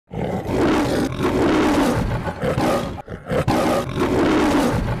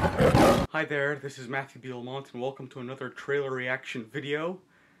Hi there, this is Matthew B. Lamont and welcome to another trailer reaction video.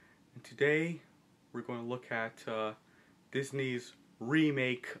 And today we're going to look at Disney's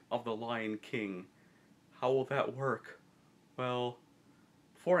remake of The Lion King. How will that work? Well,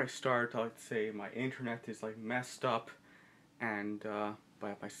 before I start, I'd like to say my internet is like messed up and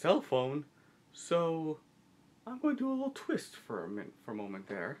by my cell phone, so I'm going to do a little twist for a moment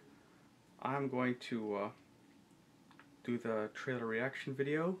there. I'm going to do the trailer reaction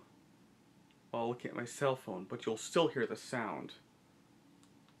video while looking at my cell phone, but you'll still hear the sound.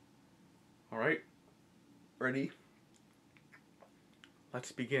 Alright, ready?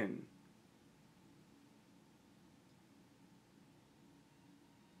 Let's begin.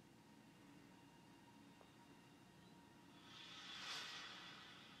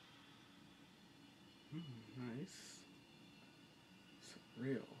 Nice. It's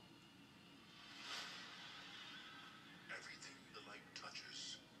real. Everything the light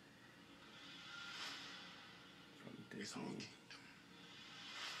touches From is our Disney. kingdom.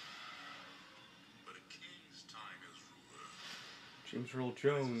 But a king's time as ruler James Earl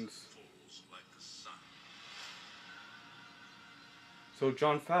Jones. falls like the sun. So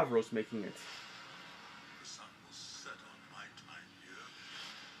Jon Favreau's making it. The sun will set on my time here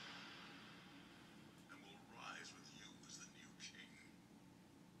and will rise with you as the new king.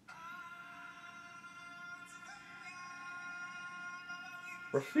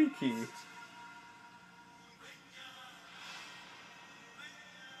 Rafiki.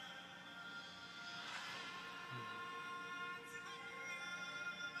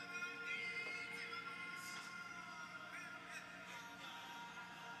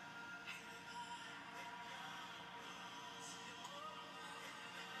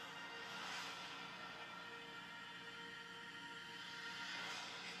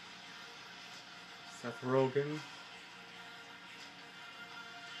 Seth Rogen.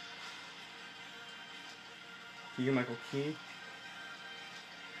 Michael Key.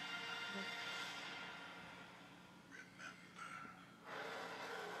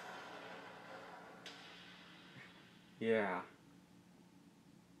 Yeah.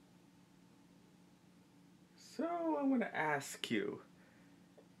 So I'm gonna ask you.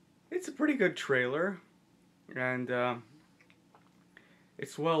 It's a pretty good trailer, and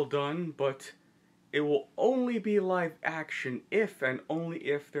it's well done, but it will only be live action if and only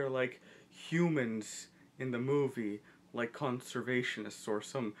if they're like humans in the movie, like conservationists or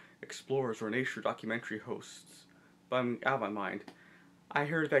some explorers or nature documentary hosts. But I'm out of my mind. I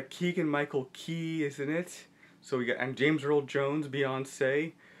heard that Keegan-Michael Key is in it, so we got and James Earl Jones,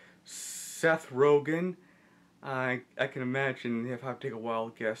 Beyonce, Seth Rogen. I can imagine if I take a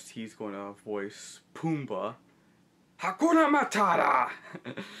wild guess, he's going to voice Pumbaa. Hakuna Matata.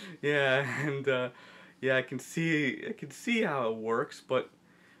 Yeah, and yeah, I can see how it works, but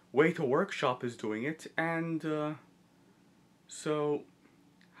Way to Workshop is doing it, and so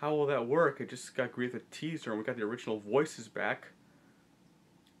how will that work? I just got greeted with a teaser, and we got the original voices back.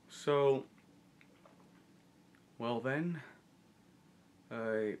 So, well then,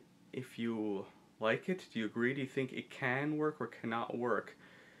 if you like it, do you agree? Do you think it can work or cannot work?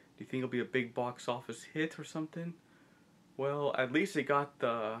 Do you think it'll be a big box office hit or something? Well, at least it got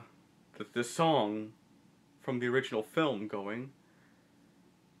the song from the original film going,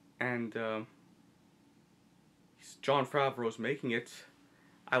 and Jon Favreau's making it.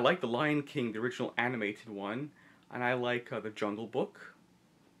 I like The Lion King, the original animated one, and I like The Jungle Book,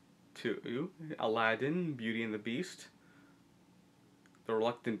 too, Aladdin, Beauty and the Beast, The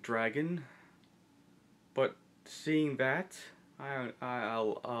Reluctant Dragon, but seeing that,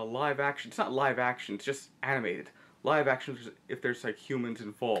 live action, it's not live action, it's just animated. Live action is if there's like humans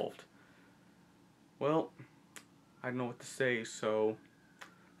involved. Well, I don't know what to say, so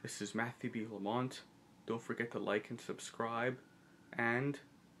this is Matthew B. Lamont. Don't forget to like and subscribe, and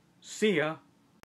see ya!